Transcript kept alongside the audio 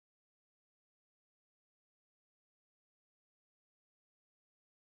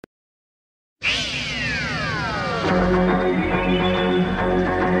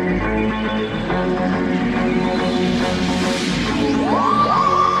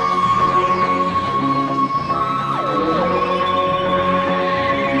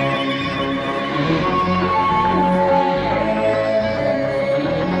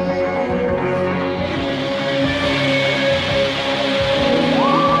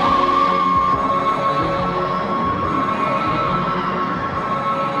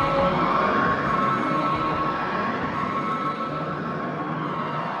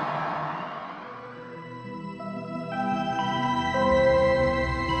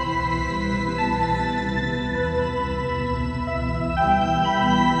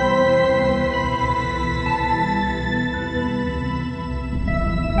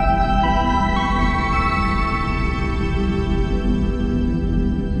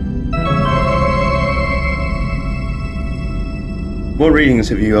What readings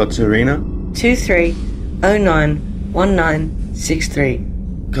have you got, Serena?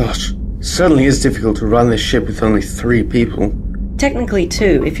 23091963. Gosh, it certainly is difficult to run this ship with only 3 people. Technically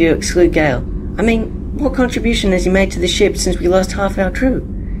 2, if you exclude Gale. I mean, what contribution has he made to the ship since we lost half our crew?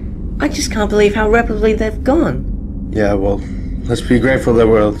 I just can't believe how rapidly they've gone. Yeah, well, let's be grateful that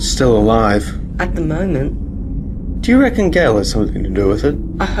we're still alive. At the moment. Do you reckon Gale has something to do with it?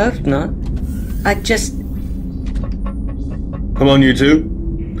 I hope not. Come on, you two.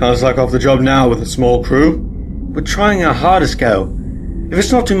 Can't slack off the job now with a small crew. We're trying our hardest, Gale. If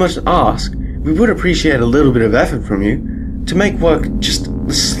it's not too much to ask, we would appreciate a little bit of effort from you to make work just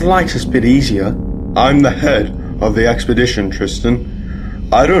the slightest bit easier. I'm the head of the expedition, Tristan.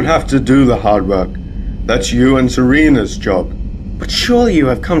 I don't have to do the hard work. That's you and Serena's job. But surely you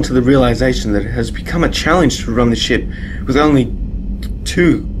have come to the realization that it has become a challenge to run the ship with only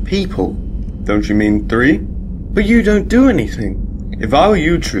 2 people. Don't you mean 3? But you don't do anything. If I were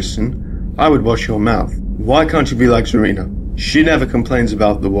you, Tristan, I would wash your mouth. Why can't you be like Serena? She never complains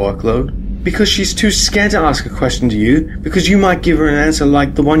about the workload. Because she's too scared to ask a question to you, because you might give her an answer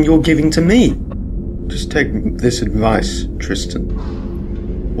like the one you're giving to me. Just take this advice, Tristan.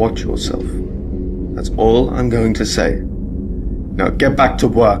 Watch yourself. That's all I'm going to say. Now get back to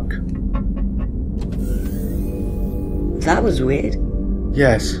work. That was weird.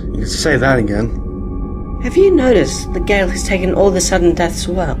 Yes, you can say that again. Have you noticed that Gale has taken all the sudden deaths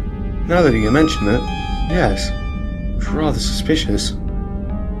well? Now that you mention it, yes. It's rather suspicious.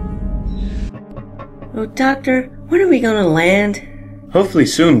 Oh, Doctor, when are we gonna land? Hopefully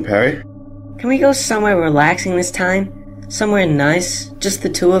soon, Peri. Can we go somewhere relaxing this time? Somewhere nice? Just the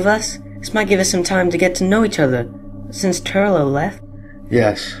 2 of us? This might give us some time to get to know each other, since Turlo left.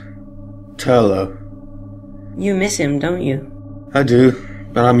 Yes. Turlo. You miss him, don't you? I do,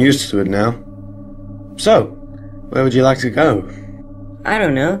 but I'm used to it now. So, where would you like to go? I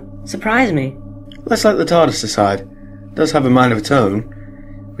don't know. Surprise me. Let's let the TARDIS decide. It does have a mind of its own.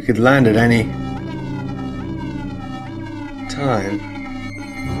 We could land at any time.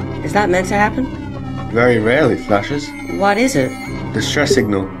 Is that meant to happen? Very rarely, Flashes. What is it? Distress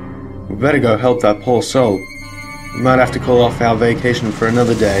signal. We better go help that poor soul. We might have to call off our vacation for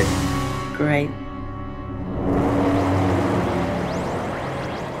another day. Great.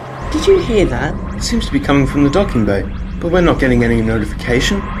 Did you hear that? It seems to be coming from the docking bay, but we're not getting any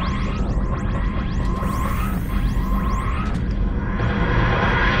notification.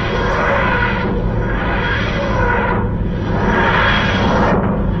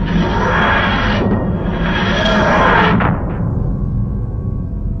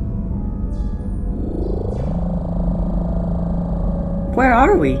 Where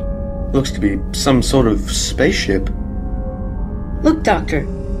are we? Looks to be some sort of spaceship. Look, Doctor.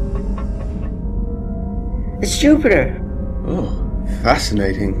 It's Jupiter. Oh,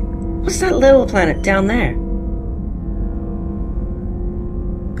 fascinating. What's that little planet down there?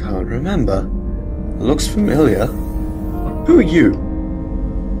 Can't remember. It looks familiar. Who are you?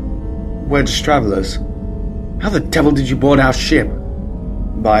 We're just travelers. How the devil did you board our ship?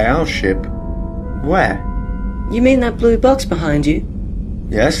 By our ship? Where? You mean that blue box behind you?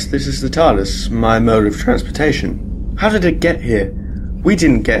 Yes, this is the TARDIS, my mode of transportation. How did it get here? We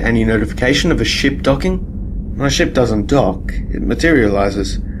didn't get any notification of a ship docking. My ship doesn't dock, it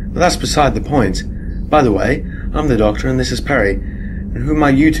materializes. But that's beside the point. By the way, I'm the Doctor and this is Peri. And who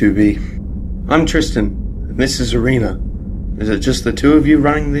might you two be? I'm Tristan, and this is Serena. Is it just the 2 of you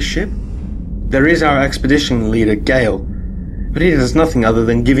running this ship? There is our expedition leader, Gale, but he does nothing other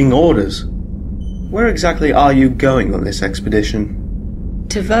than giving orders. Where exactly are you going on this expedition?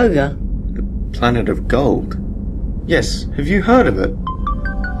 To Voga. The planet of gold? Yes, have you heard of it?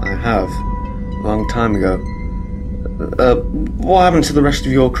 I have. A long time ago. What happened to the rest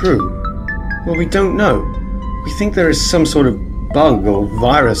of your crew? Well, we don't know. We think there is some sort of bug or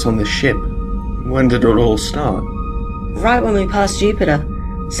virus on the ship. When did it all start? Right when we passed Jupiter.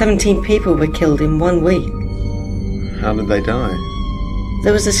 17 people were killed in 1 week. How did they die?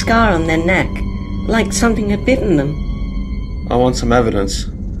 There was a scar on their neck, like something had bitten them. I want some evidence.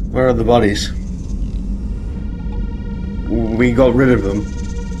 Where are the bodies? We got rid of them.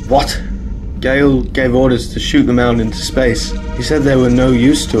 What? Gale gave orders to shoot them out into space. He said they were no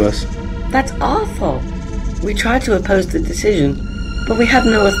use to us. That's our fault. We tried to oppose the decision, but we have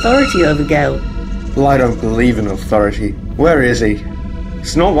no authority over Gale. Well, I don't believe in authority. Where is he?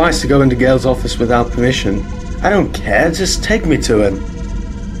 It's not wise to go into Gale's office without permission. I don't care, just take me to him.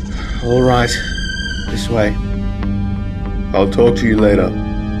 All right, this way. I'll talk to you later.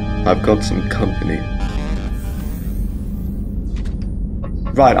 I've got some company.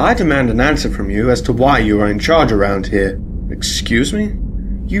 Right, I demand an answer from you as to why you are in charge around here. Excuse me?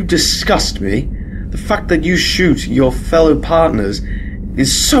 You disgust me. The fact that you shoot your fellow partners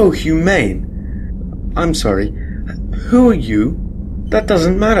is so humane. I'm sorry. Who are you? That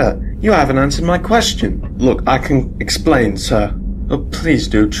doesn't matter. You haven't answered my question. Look, I can explain, sir. Oh, please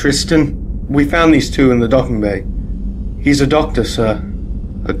do, Tristan. We found these two in the docking bay. He's a doctor, sir.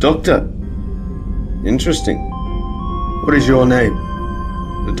 A doctor? Interesting. What is your name?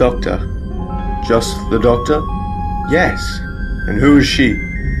 The doctor. Just the doctor? Yes. And who is she?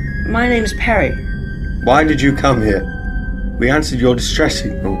 My name's Peri. Why did you come here? We answered your distress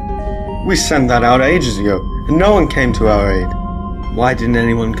signal. We sent that out ages ago, and no one came to our aid. Why didn't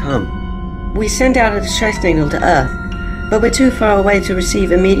anyone come? We sent out a distress signal to Earth, but we're too far away to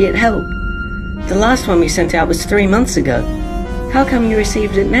receive immediate help. The last one we sent out was 3 months ago. How come you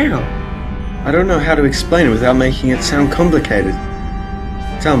received it now? I don't know how to explain it without making it sound complicated.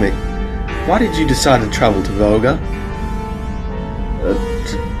 Tell me, why did you decide to travel to Voga?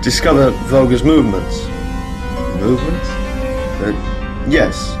 To discover Voga's movements. Movements?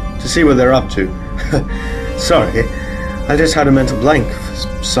 Yes, to see what they're up to. Sorry, I just had a mental blank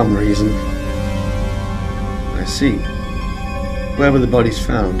for some reason. I see. Where were the bodies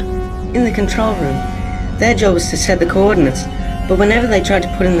found? In the control room. Their job was to set the coordinates, but whenever they tried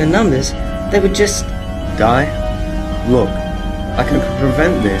to put in the numbers, they would just... Die? Look, I can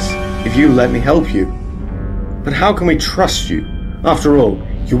prevent this if you let me help you. But how can we trust you? After all,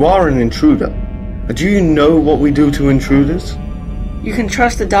 you are an intruder. Do you know what we do to intruders? You can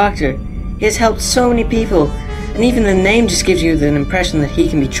trust the doctor. He has helped so many people, and even the name just gives you the impression that he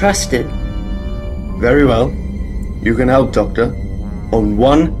can be trusted. Very well. You can help, Doctor, on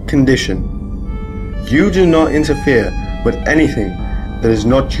one condition. You do not interfere with anything that is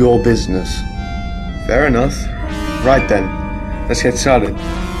not your business. Fair enough. Right then, let's get started.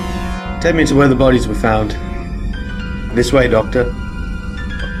 Take me to where the bodies were found. This way, Doctor.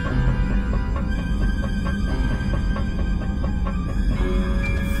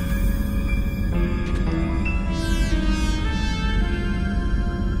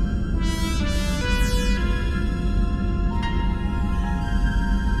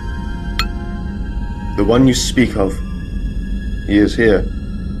 The one you speak of. He is here.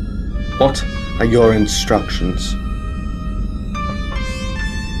 What are your instructions?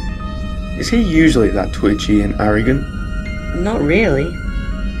 Is he usually that twitchy and arrogant? Not really.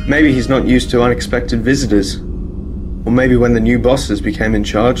 Maybe he's not used to unexpected visitors. Or maybe when the new bosses became in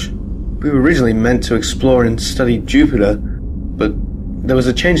charge. We were originally meant to explore and study Jupiter, but there was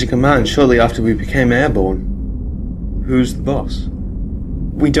a change in command shortly after we became airborne. Who's the boss?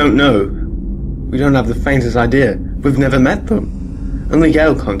 We don't know. We don't have the faintest idea. We've never met them. Only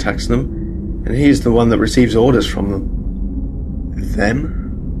Gale contacts them, and he's the one that receives orders from them.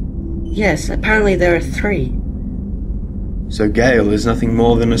 Them? Yes, apparently there are 3. So Gale is nothing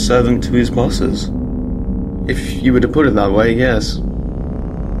more than a servant to his bosses. If you were to put it that way, yes.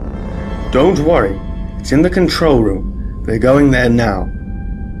 Don't worry. It's in the control room. They're going there now.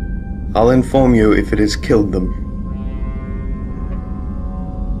 I'll inform you if it has killed them.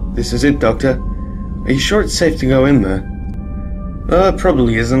 This is it, Doctor. Are you sure it's safe to go in there?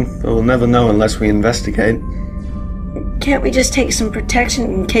 Probably isn't, but we'll never know unless we investigate. Can't we just take some protection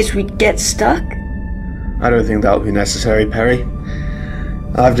in case we get stuck? I don't think that'll be necessary, Peri.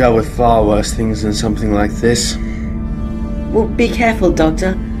 I've dealt with far worse things than something like this. Well, be careful,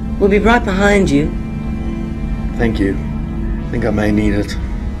 Doctor. We'll be right behind you. Thank you. I think I may need it.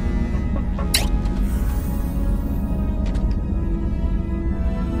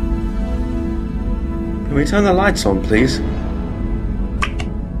 Can we turn the lights on, please?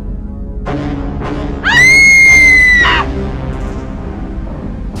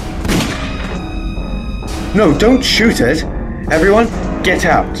 No, don't shoot it! Everyone, get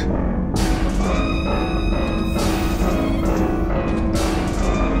out!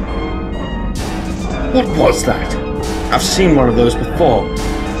 What was that? I've seen one of those before,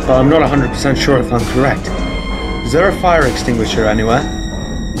 but I'm not 100% sure if I'm correct. Is there a fire extinguisher anywhere?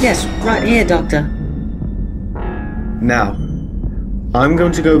 Yes, right here, Doctor. Now, I'm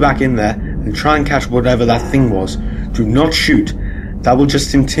going to go back in there and try and catch whatever that thing was. Do not shoot. That will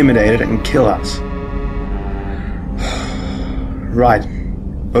just intimidate it and kill us. Right.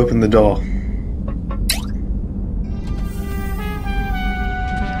 Open the door.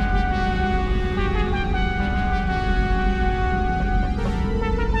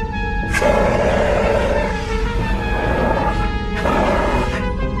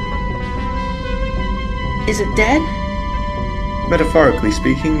 Is it dead? Metaphorically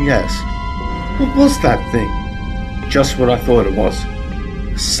speaking, yes. What was that thing? Just what I thought it was.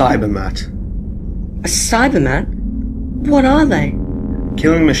 A cybermat. A cybermat? What are they?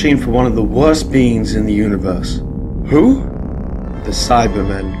 Killing machine for one of the worst beings in the universe. Who? The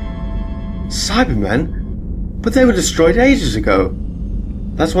Cybermen. Cybermen? But they were destroyed ages ago.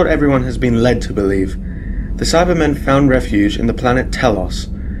 That's what everyone has been led to believe. The Cybermen found refuge in the planet Telos.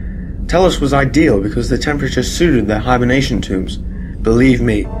 Telos was ideal because the temperature suited their hibernation tombs. Believe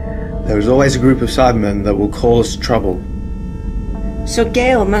me, there is always a group of Cybermen that will cause trouble. So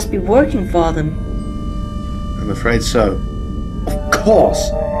Gale must be working for them. I'm afraid so. Of course!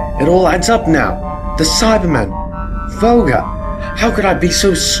 It all adds up now. The Cybermen. Voga. How could I be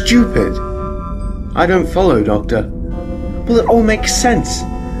so stupid? I don't follow, Doctor. Well, it all makes sense.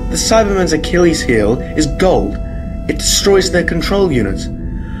 The Cybermen's Achilles heel is gold. It destroys their control units.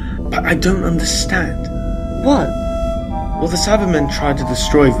 But I don't understand. What? Well, the Cybermen tried to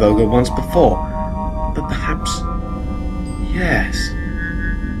destroy Voga once before. But perhaps... yes.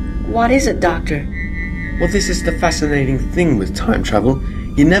 What is it, Doctor? Well, this is the fascinating thing with time travel.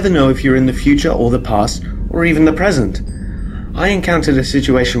 You never know if you're in the future or the past, or even the present. I encountered a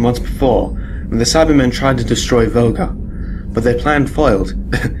situation once before, when the Cybermen tried to destroy Voga. But their plan foiled,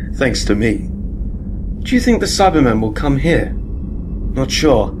 thanks to me. Do you think the Cybermen will come here? Not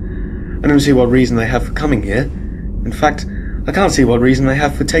sure. I don't see what reason they have for coming here. In fact, I can't see what reason they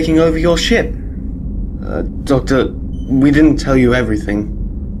have for taking over your ship. Doctor, we didn't tell you everything.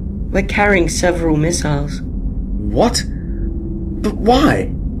 We're carrying several missiles. What? But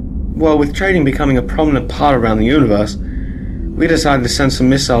why? Well, with trading becoming a prominent part around the universe, we decided to send some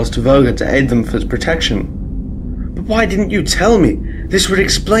missiles to Voga to aid them for its protection. But why didn't you tell me? This would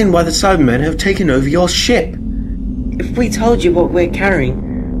explain why the Cybermen have taken over your ship. If we told you what we're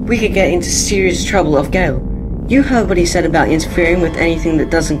carrying, we could get into serious trouble off Gale. You heard what he said about interfering with anything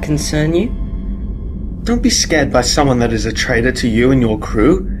that doesn't concern you? Don't be scared by someone that is a traitor to you and your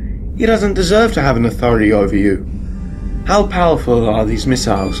crew. He doesn't deserve to have an authority over you. How powerful are these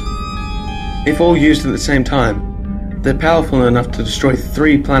missiles? If all used at the same time, they're powerful enough to destroy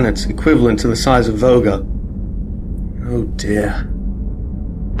 3 planets equivalent to the size of Voga. Oh dear.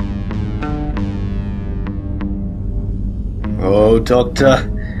 Oh, Doctor,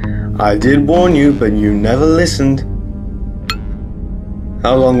 I did warn you, but you never listened.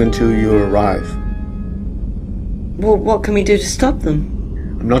 How long until you arrive? Well, what can we do to stop them?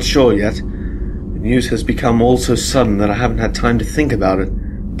 I'm not sure yet. The news has become all so sudden that I haven't had time to think about it.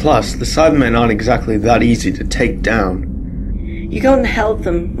 Plus, the Cybermen aren't exactly that easy to take down. You're going to help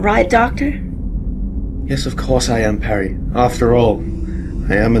them, right, Doctor? Yes, of course I am, Peri. After all,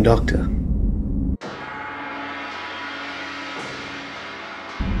 I am a doctor.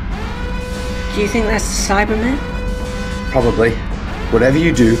 Do you think that's the Cybermen? Probably. Whatever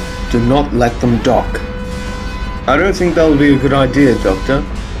you do, do not let them dock. I don't think that will be a good idea, Doctor.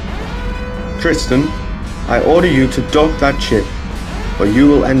 Tristan, I order you to dock that ship, or you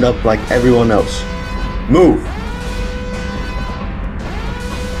will end up like everyone else. Move!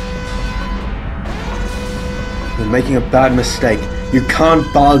 You're making a bad mistake. You can't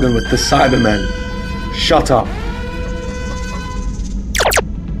bargain with the Cybermen. Shut up.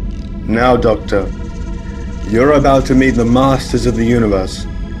 Now, Doctor, you're about to meet the masters of the universe,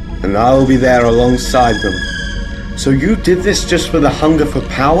 and I will be there alongside them. So you did this just for the hunger for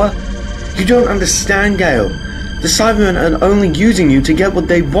power? You don't understand, Gale. The Cybermen are only using you to get what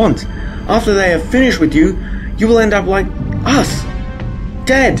they want. After they have finished with you, you will end up like us.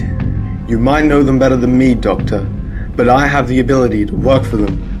 Dead. You might know them better than me, Doctor, but I have the ability to work for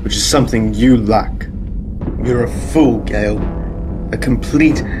them, which is something you lack. You're a fool, Gale. A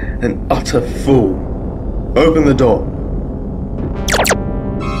complete and utter fool. Open the door.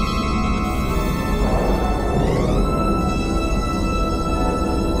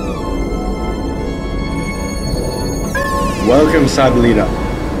 Welcome, Cyber Leader.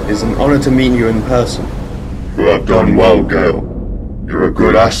 It's an honor to meet you in person. You have done well, Gale. You're a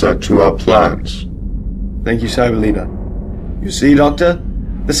good asset to our plans. Thank you, Cyber Leader. You see, Doctor?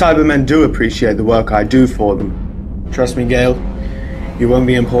 The Cybermen do appreciate the work I do for them. Trust me, Gale, you won't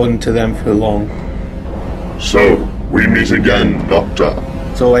be important to them for long. So, we meet again, Doctor.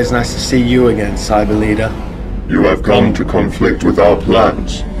 It's always nice to see you again, Cyber Leader. You have come to conflict with our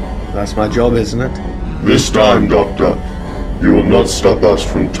plans. That's my job, isn't it? This time, Doctor, you will not stop us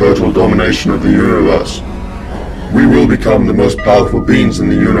from total domination of the universe. We will become the most powerful beings in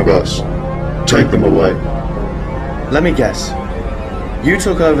the universe. Take them away. Let me guess. You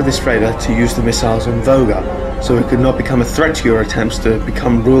took over this freighter to use the missiles on Voga, so it could not become a threat to your attempts to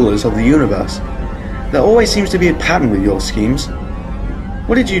become rulers of the universe. There always seems to be a pattern with your schemes.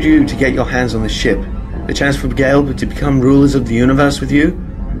 What did you do to get your hands on the ship? The chance for Gale to become rulers of the universe with you?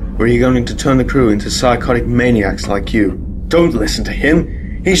 Or are you going to turn the crew into psychotic maniacs like you? Don't listen to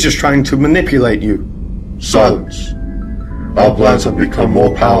him. He's just trying to manipulate you. Silence. Our plans have become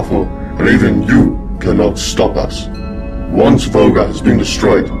more powerful, and even you cannot stop us. Once Voga has been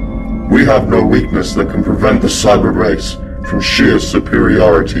destroyed, we have no weakness that can prevent the cyber race from sheer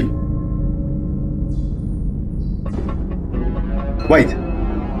superiority. Wait.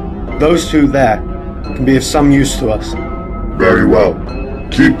 Those two there can be of some use to us. Very well.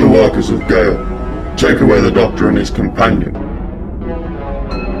 Keep the workers of Gale. Take away the Doctor and his companion.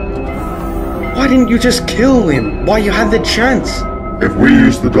 Why didn't you just kill him while you had the chance? If we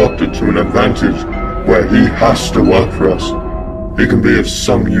use the Doctor to an advantage where he has to work for us, he can be of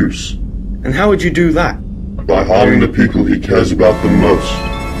some use. And how would you do that? By harming the people he cares about the most.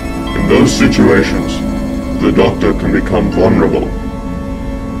 In those situations, the Doctor can become vulnerable.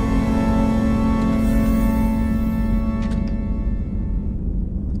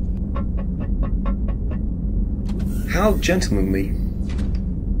 How gentlemanly.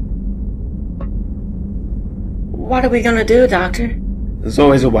 What are we gonna do, Doctor? There's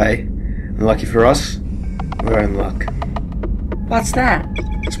always a way. And lucky for us, we're in luck. What's that?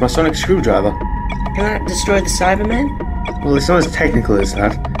 It's my sonic screwdriver. Can that destroy the Cybermen? Well, it's not as technical as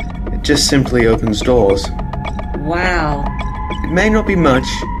that. It just simply opens doors. Wow. It may not be much,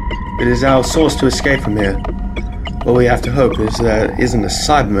 but it is our source to escape from here. All we have to hope is there isn't a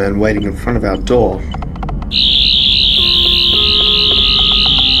Cyberman waiting in front of our door.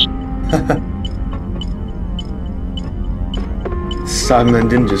 Cybermen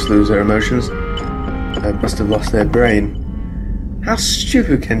didn't just lose their emotions. They must have lost their brain. How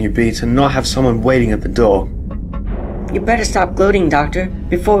stupid can you be to not have someone waiting at the door? You better stop gloating, Doctor,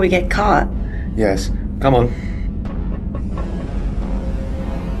 before we get caught. Yes, come on.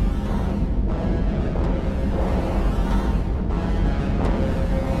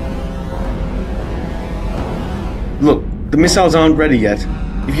 Look, the missiles aren't ready yet.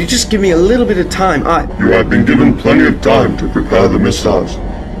 If you just give me a little bit of time, You have been given plenty of time to prepare the missiles.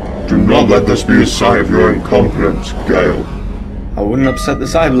 Do not let this be a sign of your incompetence, Gale. I wouldn't upset the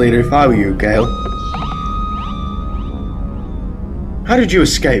Cyber Leader if I were you, Gale. How did you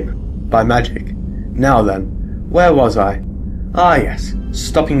escape? By magic. Now then, where was I? Ah yes,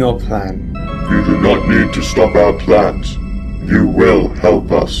 stopping your plan. You do not need to stop our plans. You will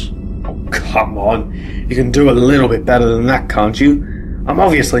help us. Oh, come on. You can do a little bit better than that, can't you? I'm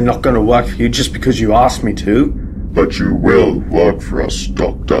obviously not going to work for you just because you asked me to. But you will work for us,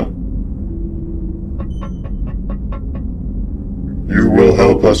 Doctor. You will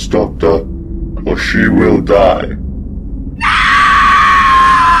help us, Doctor, or she will die.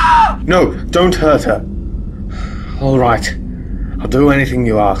 No, don't hurt her. All right. I'll do anything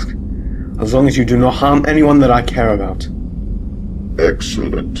you ask. As long as you do not harm anyone that I care about.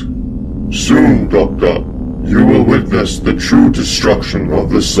 Excellent. Soon, Doctor, you will witness the true destruction of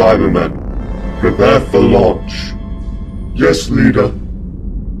the Cybermen. Prepare for launch. Yes, Leader.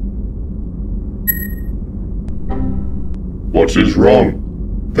 What is wrong?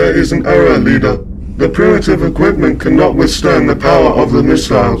 There is an error, Leader. The primitive equipment cannot withstand the power of the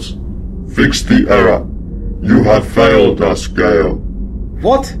missiles. Fix the error. You have failed us, Gale.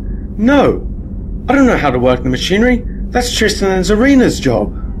 What? No. I don't know how to work the machinery. That's Tristan and Zarina's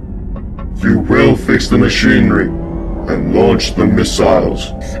job. You will fix the machinery and launch the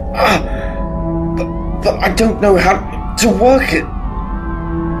missiles. But I don't know how to work it.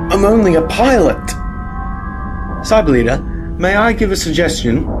 I'm only a pilot. Cyber Leader, may I give a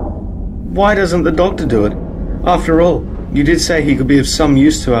suggestion? Why doesn't the Doctor do it? After all, you did say he could be of some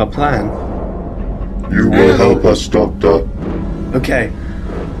use to our plan. You will help us, Doctor. Okay,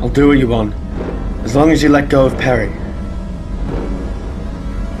 I'll do what you want. As long as you let go of Peri.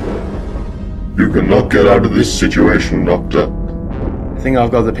 You cannot get out of this situation, Doctor. I think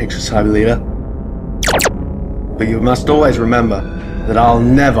I've got the picture, Cyber Leader. But you must always remember that I'll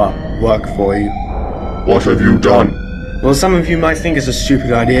never work for you. What have you done? Well, some of you might think it's a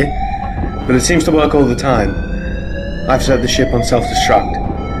stupid idea, but it seems to work all the time. I've set the ship on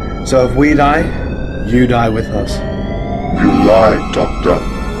self-destruct. So if we die, you die with us. You lied, Doctor.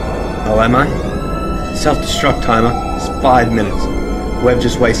 Oh, am I? Self-destruct timer is 5 minutes. We've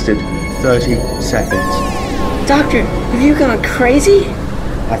just wasted 30 seconds. Doctor, have you gone crazy?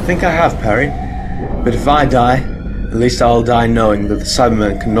 I think I have, Peri. But if I die, at least I'll die knowing that the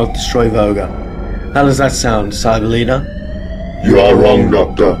Cybermen cannot destroy Voga. How does that sound, Cyber Leader? You are wrong,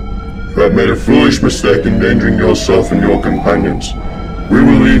 Doctor. You have made a foolish mistake endangering yourself and your companions. We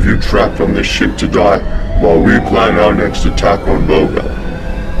will leave you trapped on this ship to die while we plan our next attack on Voga.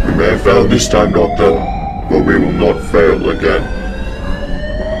 We may have failed this time, Doctor, but we will not fail again.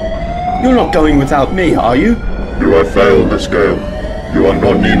 You're not going without me, are you? You have failed this game. You are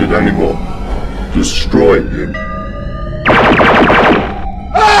not needed anymore. Destroy him.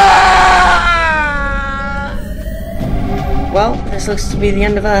 Well, this looks to be the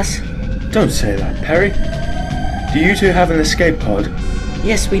end of us. Don't say that, Peri. Do you two have an escape pod?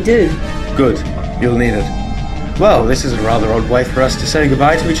 Yes, we do. Good. You'll need it. Well, this is a rather odd way for us to say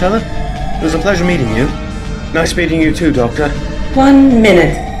goodbye to each other. It was a pleasure meeting you. Nice meeting you too, Doctor. 1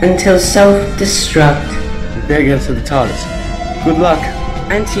 minute until self-destruct. You better get to the TARDIS. Good luck.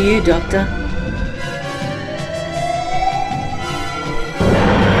 And to you, Doctor.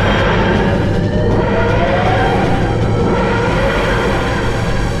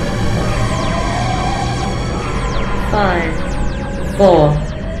 Five, 4,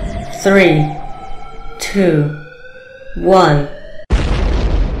 3, 2, 1.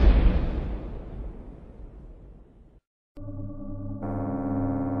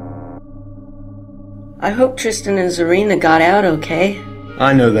 I hope Tristan and Zarina got out okay.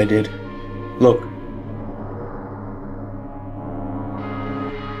 I know they did. Look.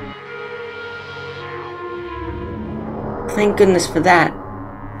 Thank goodness for that.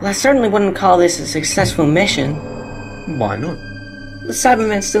 Well, I certainly wouldn't call this a successful mission. Why not? The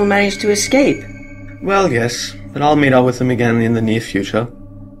Cybermen still managed to escape. Well, yes, but I'll meet up with them again in the near future.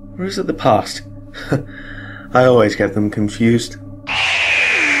 Or is it the past? I always get them confused.